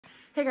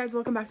Hey guys,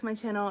 welcome back to my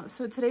channel.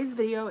 So today's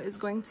video is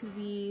going to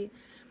be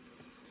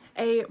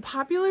a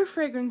popular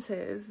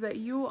fragrances that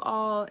you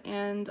all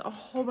and a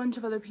whole bunch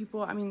of other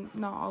people, I mean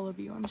not all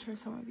of you, I'm sure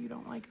some of you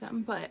don't like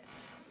them, but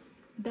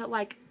that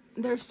like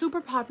they're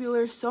super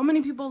popular, so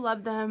many people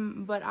love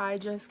them, but I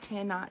just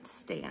cannot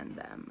stand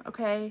them.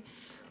 Okay,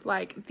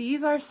 like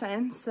these are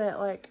scents that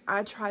like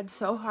I tried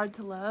so hard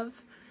to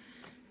love,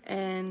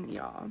 and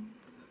y'all,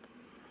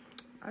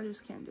 I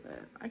just can't do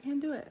it. I can't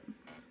do it.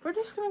 We're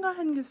just gonna go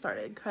ahead and get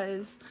started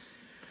because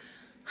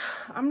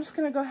I'm just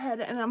gonna go ahead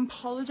and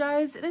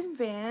apologize in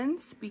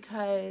advance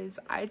because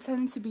I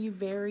tend to be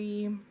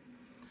very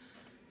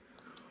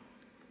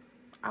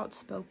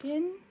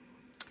outspoken,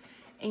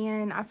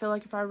 and I feel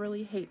like if I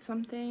really hate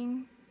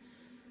something,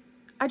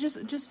 I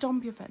just don't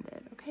be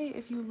offended. Okay,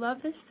 if you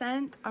love this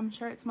scent, I'm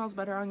sure it smells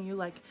better on you.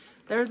 Like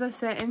there's a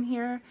scent in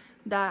here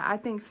that I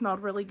think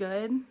smelled really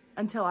good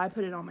until I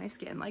put it on my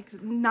skin.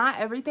 Like not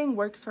everything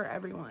works for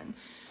everyone.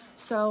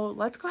 So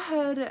let's go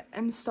ahead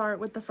and start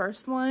with the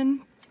first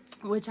one,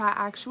 which I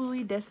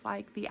actually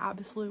dislike the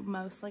absolute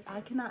most. Like I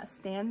cannot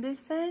stand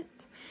this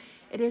scent.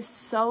 It is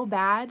so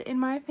bad in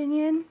my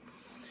opinion.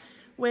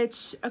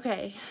 Which,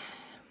 okay,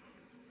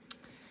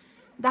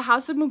 the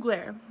House of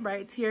Mugler,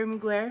 right? Thierry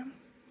Mugler.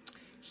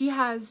 He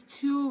has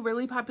two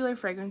really popular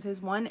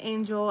fragrances, one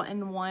Angel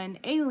and one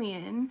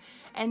Alien.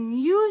 And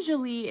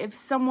usually if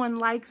someone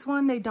likes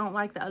one, they don't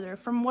like the other.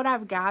 From what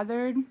I've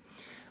gathered,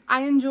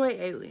 I enjoy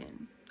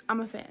Alien. I'm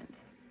a fan.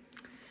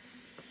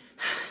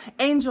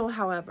 Angel,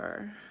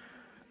 however,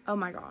 oh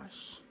my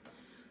gosh.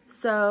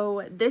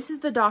 So this is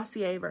the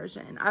Dossier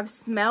version. I've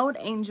smelled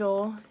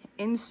Angel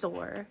in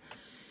store,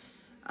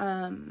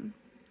 in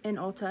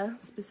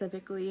Ulta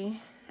specifically,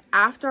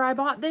 after I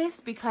bought this,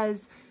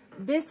 because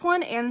this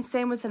one, and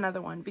same with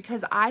another one,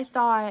 because I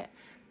thought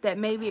that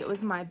maybe it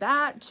was my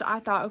batch. I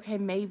thought, okay,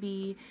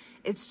 maybe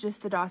it's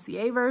just the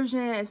Dossier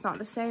version. It's not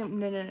the same.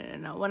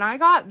 No. When I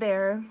got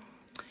there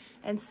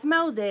and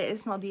smelled it, it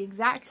smelled the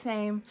exact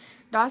same.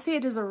 Dossier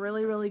does a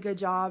really good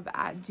job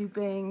at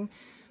duping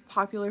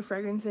popular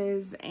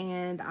fragrances,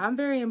 and I'm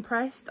very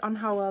impressed on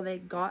how well they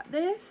got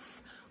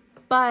this,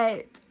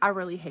 but I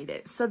really hate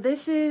it. So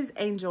this is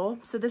Angel.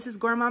 So this is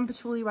Gourmand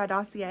Patchouli by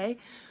Dossier,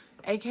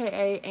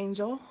 aka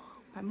Angel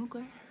by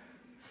Mugler,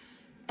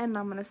 and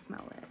I'm gonna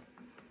smell it.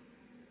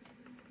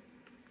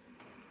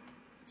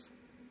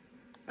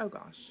 Oh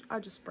gosh, I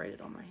just sprayed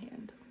it on my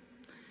hand.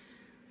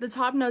 The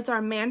top notes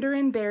are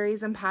mandarin,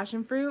 berries, and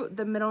passion fruit.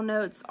 The middle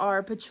notes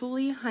are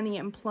patchouli, honey,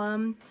 and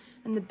plum.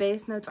 And the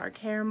base notes are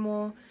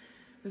caramel,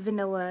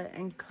 vanilla,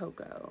 and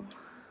cocoa.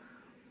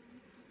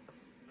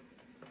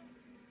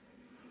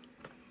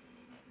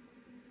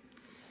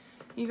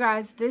 You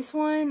guys, this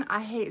one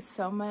I hate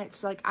so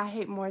much. Like, I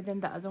hate more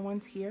than the other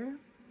ones here.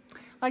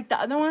 Like, the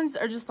other ones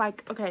are just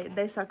like, okay,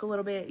 they suck a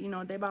little bit. You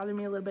know, they bother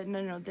me a little bit.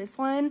 No, this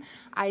one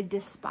I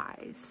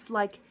despise.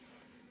 Like,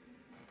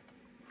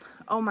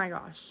 oh my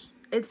gosh.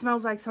 It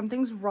smells like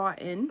something's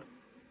rotten.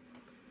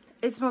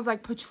 It smells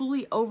like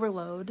patchouli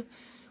overload.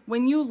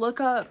 When you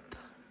look up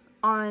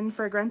on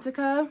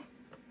Fragrantica,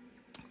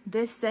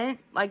 this scent,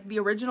 like the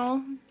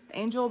original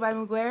Angel by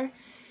Mugler,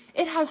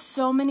 it has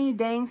so many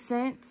dang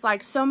scents,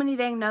 like so many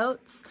dang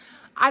notes.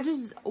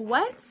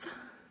 What?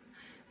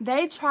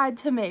 They tried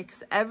to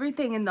mix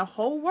everything in the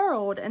whole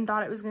world and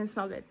thought it was going to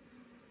smell good.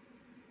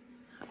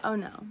 Oh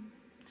no.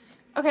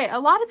 Okay, a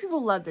lot of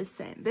people love this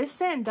scent. This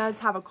scent does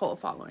have a cult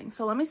following,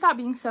 so let me stop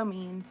being so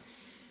mean.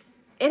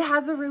 It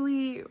has a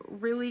really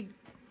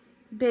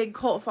big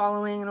cult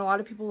following, and a lot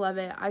of people love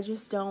it. I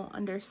just don't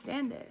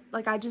understand it.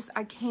 Like, I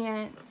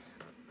can't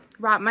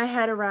wrap my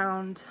head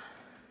around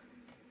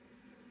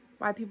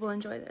why people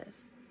enjoy this.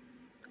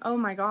 Oh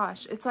my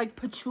gosh, it's like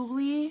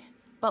patchouli,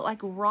 but like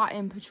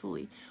rotten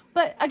patchouli.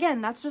 But again,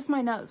 that's just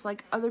my nose.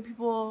 Like, other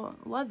people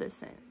love this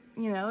scent.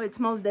 You know, it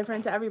smells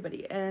different to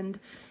everybody, and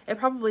it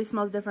probably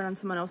smells different on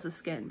someone else's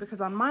skin, because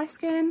on my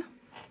skin,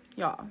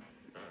 y'all,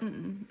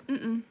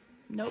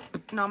 nope,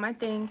 not my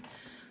thing.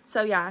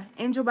 So yeah,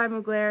 Angel by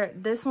Mugler.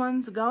 This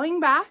one's going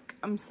back.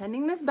 I'm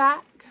sending this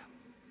back.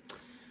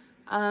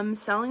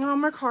 Selling it on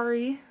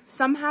Mercari.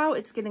 Somehow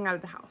it's getting out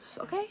of the house.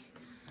 Okay.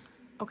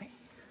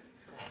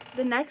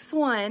 The next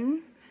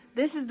one,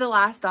 this is the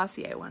last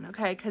Dossier one.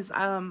 Okay, because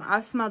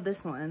I smelled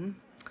this one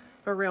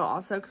for real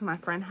also, because my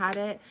friend had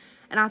it.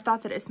 And I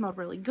thought that it smelled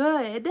really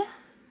good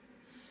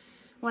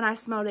when I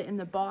smelled it in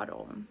the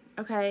bottle.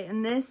 Okay,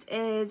 and this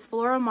is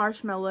Floral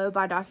Marshmallow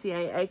by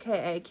Dossier,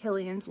 aka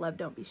Killians Love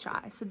Don't Be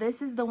Shy. So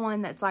this is the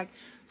one that's like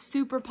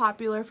super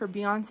popular for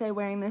Beyoncé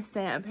wearing this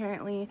scent,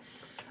 apparently.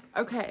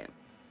 Okay,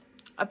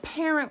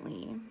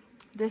 apparently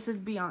this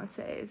is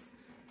Beyonce's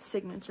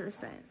signature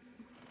scent.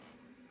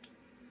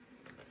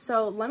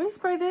 So let me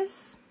spray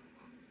this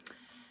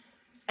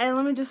and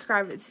let me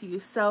describe it to you.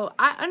 So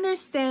I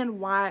understand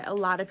why a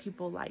lot of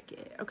people like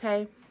it,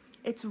 okay?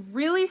 It's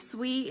really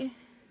sweet,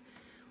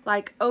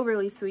 like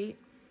overly sweet.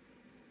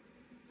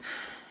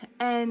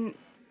 And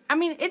I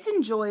mean, it's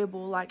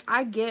enjoyable. Like,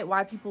 I get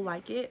why people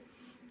like it.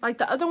 Like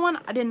the other one,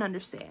 I didn't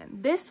understand.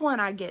 This one,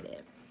 I get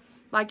it.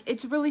 Like,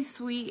 it's really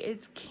sweet.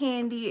 It's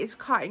candy. It's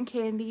cotton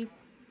candy.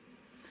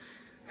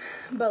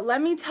 But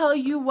let me tell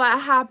you what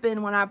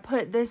happened when I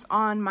put this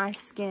on my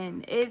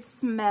skin. It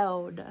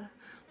smelled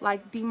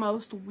like the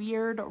most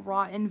weird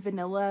rotten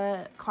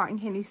vanilla cotton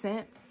candy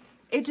scent.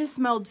 It just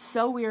smelled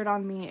so weird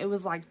on me. It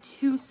was like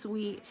too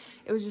sweet.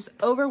 It was just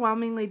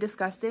overwhelmingly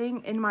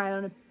disgusting in my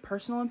own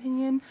personal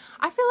opinion.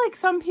 I feel like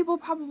some people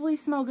probably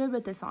smell good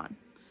with this on.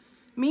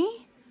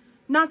 Me?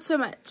 Not so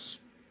much.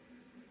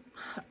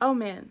 Oh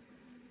man.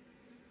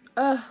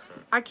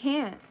 I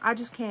can't. I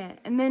just can't.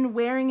 And then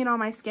wearing it on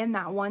my skin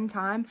that one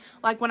time,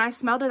 like when I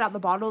smelled it out the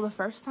bottle the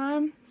first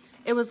time,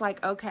 it was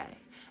like, okay.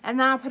 And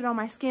then I put it on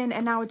my skin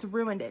and now it's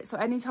ruined it. So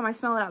anytime I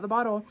smell it out the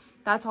bottle,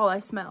 that's all I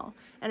smell.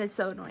 And it's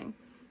so annoying.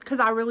 Because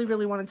I really,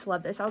 really wanted to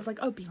love this. I was like,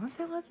 oh,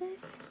 Beyonce loved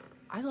this?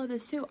 I love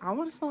this too. I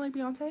want to smell like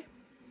Beyonce.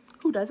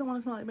 Who doesn't want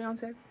to smell like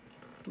Beyonce?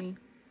 Me.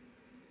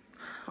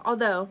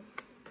 Although,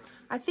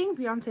 I think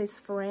Beyonce's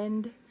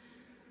friend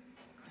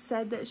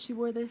said that she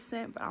wore this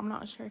scent, but I'm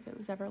not sure if it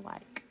was ever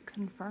like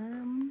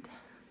confirmed.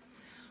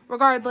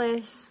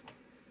 Regardless,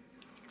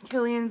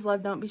 Killian's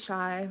Love Don't Be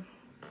Shy.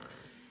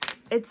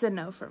 It's a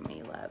no for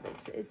me, love.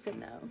 It's a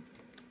no.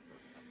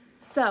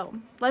 So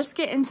let's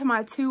get into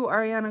my 2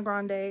 Ariana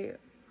Grande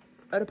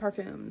eau de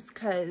parfums,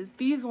 because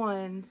these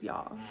ones,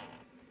 y'all,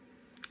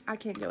 I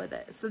can't go with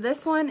it. So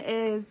this one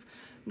is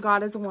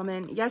God Is a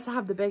Woman. Yes, I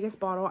have the biggest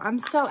bottle. I'm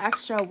so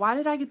extra. Why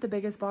did I get the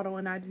biggest bottle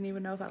and I didn't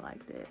even know if I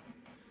liked it?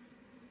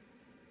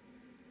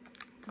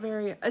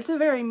 It's a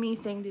very me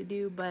thing to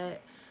do,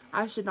 but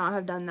I should not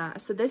have done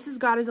that. So this is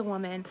God Is a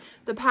Woman.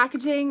 The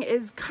packaging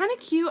is kind of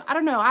cute. I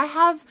don't know. I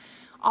have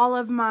all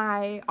of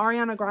my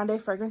Ariana Grande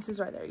fragrances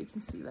right there. You can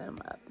see them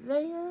up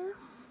there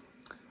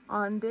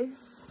on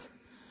this.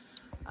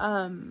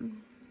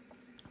 And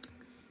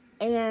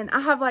I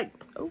have like,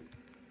 oh,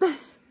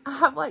 I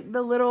have like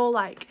the little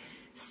like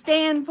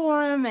stand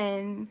for them,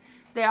 and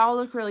they all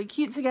look really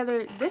cute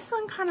together. This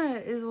one kind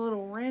of is a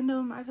little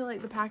random. I feel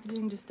like the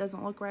packaging just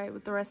doesn't look right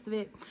with the rest of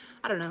it.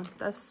 I don't know.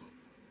 That's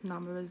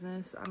not my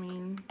business. I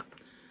mean,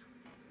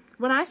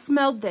 when I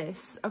smelled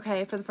this,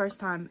 okay, for the first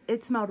time,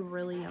 it smelled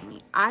really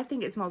yummy. I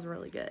think it smells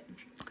really good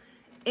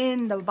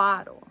in the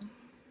bottle.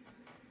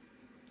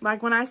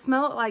 Like, when I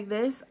smell it like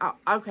this,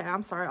 okay,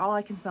 I'm sorry. All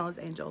I can smell is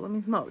Angel. Let me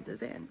smell with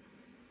this in.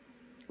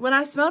 When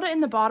I smelled it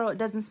in the bottle, it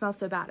doesn't smell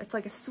so bad. It's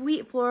like a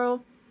sweet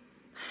floral.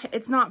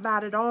 It's not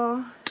bad at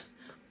all.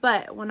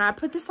 But when I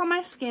put this on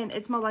my skin,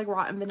 it smelled like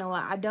rotten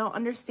vanilla. I don't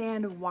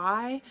understand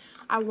why.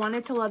 I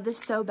wanted to love this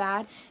so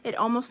bad. It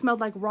almost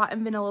smelled like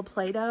rotten vanilla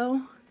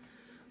Play-Doh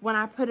when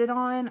I put it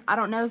on. I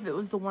don't know if it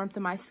was the warmth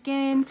of my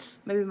skin,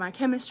 maybe my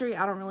chemistry.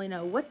 I don't really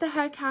know what the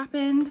heck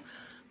happened.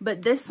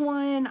 But this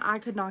one, I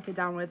could not get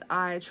down with.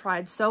 I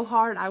tried so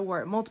hard. I wore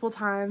it multiple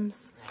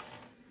times.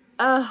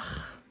 Ugh.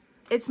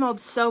 It smelled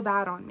so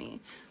bad on me.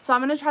 So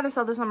I'm going to try to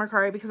sell this on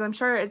Mercari because I'm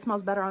sure it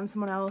smells better on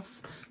someone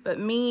else. But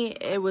me,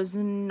 it was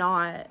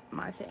not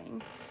my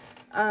thing.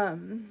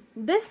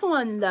 This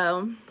one,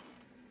 though,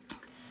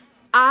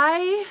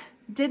 I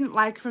didn't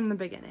like from the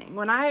beginning.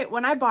 When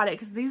I bought it,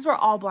 because these were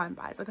all blind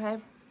buys, okay?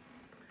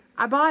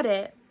 I bought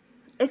it.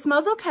 It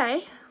smells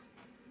okay.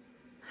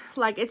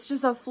 Like, it's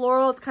just a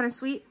floral. It's kind of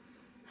sweet.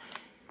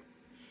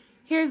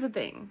 Here's the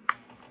thing.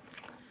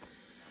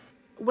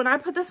 When I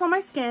put this on my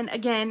skin,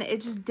 again, it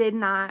just did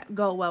not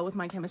go well with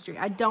my chemistry.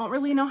 I don't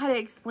really know how to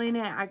explain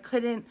it. I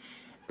couldn't.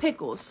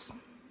 Pickles.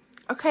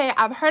 Okay,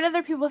 I've heard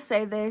other people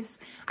say this.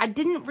 I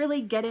didn't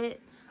really get it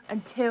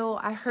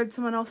until I heard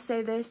someone else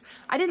say this.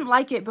 I didn't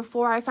like it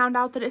before I found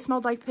out that it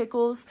smelled like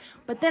pickles.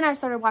 But then I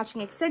started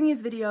watching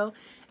Xenia's video,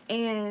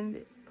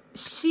 and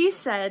she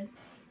said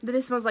that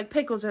it smells like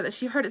pickles, or that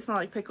she heard it smell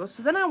like pickles.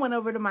 So then I went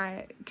over to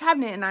my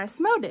cabinet and I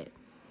smelled it.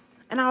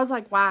 And I was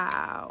like,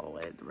 wow,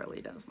 it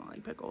really does smell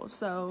like pickles.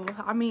 So,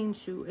 I mean,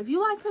 shoot, if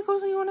you like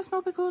pickles and you want to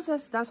smell pickles,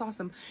 that's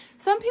awesome.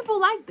 Some people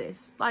like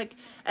this, like,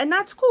 and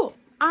that's cool.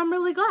 I'm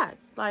really glad.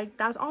 Like,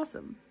 that's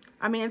awesome.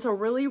 I mean, it's a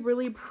really,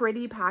 really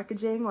pretty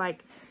packaging.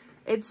 Like,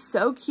 it's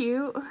so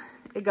cute.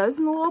 It goes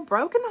in a little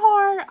broken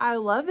heart. I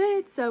love it.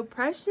 It's so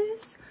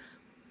precious.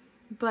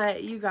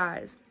 But, you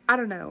guys, I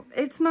don't know.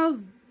 It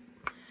smells,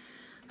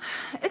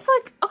 it's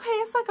like, okay,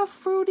 it's like a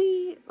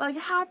fruity, like,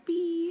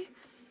 happy,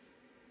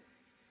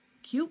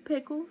 cute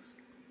pickles.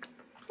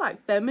 It's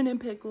like feminine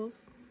pickles.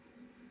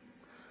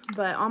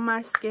 But on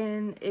my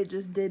skin, it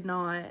just did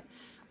not.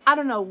 I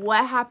don't know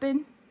what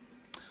happened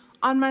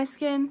on my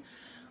skin.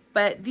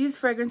 But these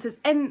fragrances,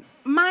 and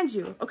mind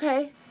you,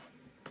 okay,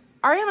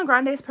 Ariana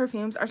Grande's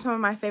perfumes are some of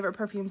my favorite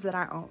perfumes that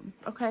I own.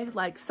 Okay,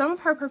 like, some of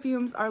her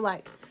perfumes are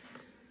like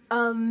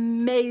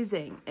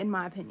amazing in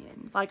my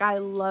opinion. Like, I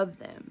love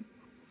them.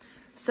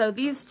 So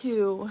these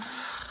two,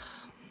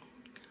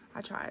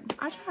 I tried,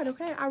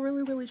 okay? I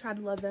really, really tried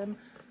to love them.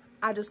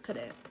 I just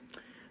couldn't.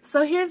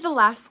 So here's the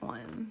last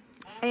one.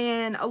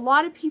 And a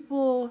lot of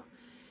people,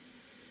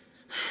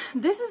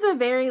 this is a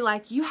very,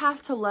 like, you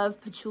have to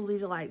love patchouli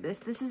to like this.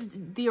 This is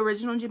the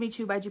original Jimmy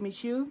Choo by Jimmy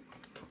Choo.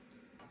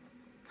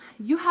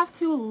 You have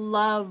to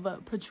love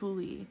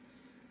patchouli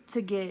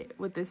to get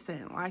with this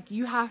scent. Like,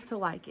 you have to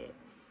like it.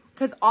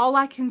 because all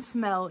I can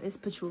smell is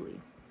patchouli.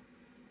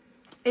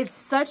 It's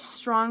such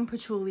strong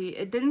patchouli.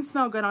 It didn't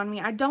smell good on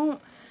me. I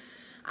don't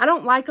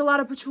like a lot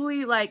of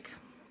patchouli. Like,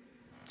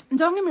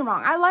 don't get me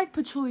wrong, I like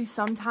patchouli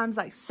sometimes,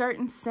 like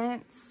certain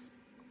scents.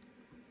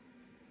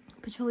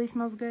 Patchouli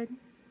smells good.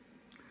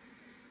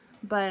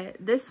 But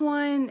this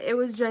one, it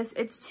was just,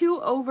 it's too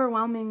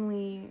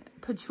overwhelmingly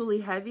patchouli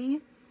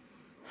heavy.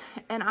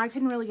 And I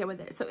couldn't really get with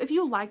it. So if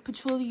you like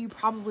patchouli, you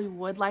probably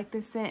would like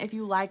this scent. If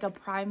you like a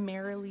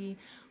primarily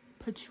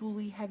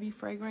patchouli heavy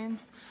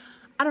fragrance.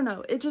 I don't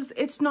know.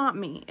 It's not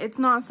me. It's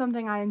not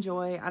something I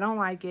enjoy. I don't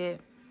like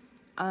it.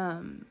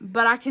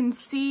 But I can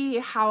see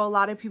how a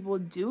lot of people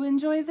do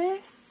enjoy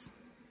this.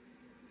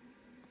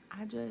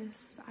 I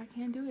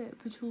can't do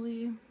it.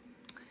 Patchouli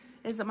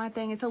isn't my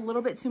thing. It's a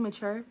little bit too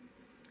mature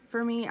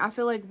for me. I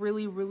feel like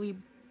really, really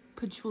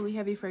patchouli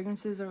heavy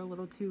fragrances are a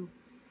little too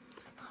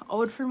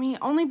old for me.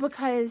 Only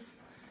because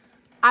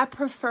I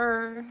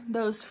prefer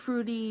those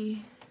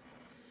fruity,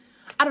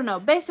 I don't know.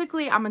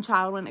 Basically, I'm a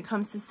child when it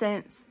comes to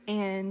scents.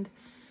 And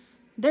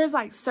there's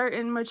like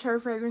certain mature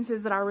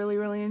fragrances that I really,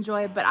 really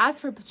enjoy. But as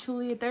for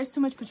patchouli, if there's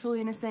too much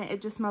patchouli in a scent,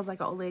 it just smells like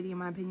an old lady in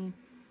my opinion.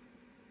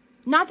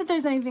 Not that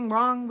there's anything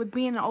wrong with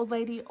being an old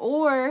lady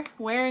or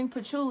wearing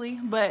patchouli,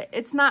 but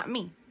it's not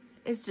me.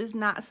 It's just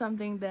not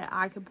something that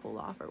I could pull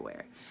off or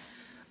wear.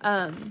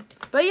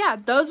 But yeah,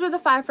 those were the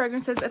 5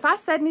 fragrances. If I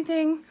said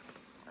anything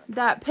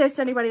that pissed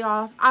anybody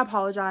off, I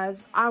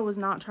apologize. I was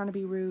not trying to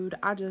be rude.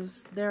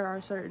 There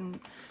are certain...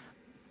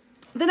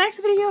 The next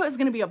video is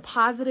going to be a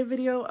positive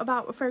video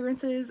about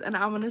fragrances, and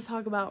I'm going to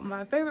talk about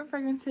my favorite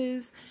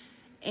fragrances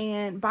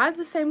and by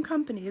the same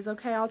companies,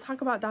 okay? I'll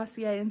talk about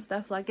Dossier and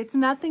stuff. Like, it's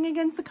nothing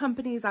against the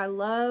companies. I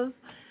love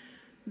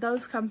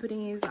those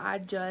companies. I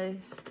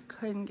just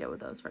couldn't get with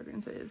those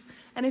fragrances.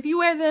 And if you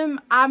wear them,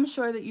 I'm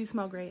sure that you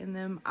smell great in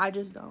them. I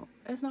just don't.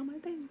 It's not my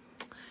thing.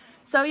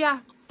 So,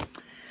 yeah.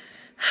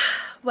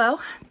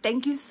 Well,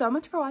 thank you so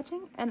much for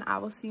watching, and I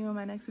will see you in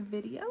my next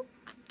video.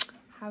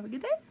 Have a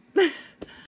good day.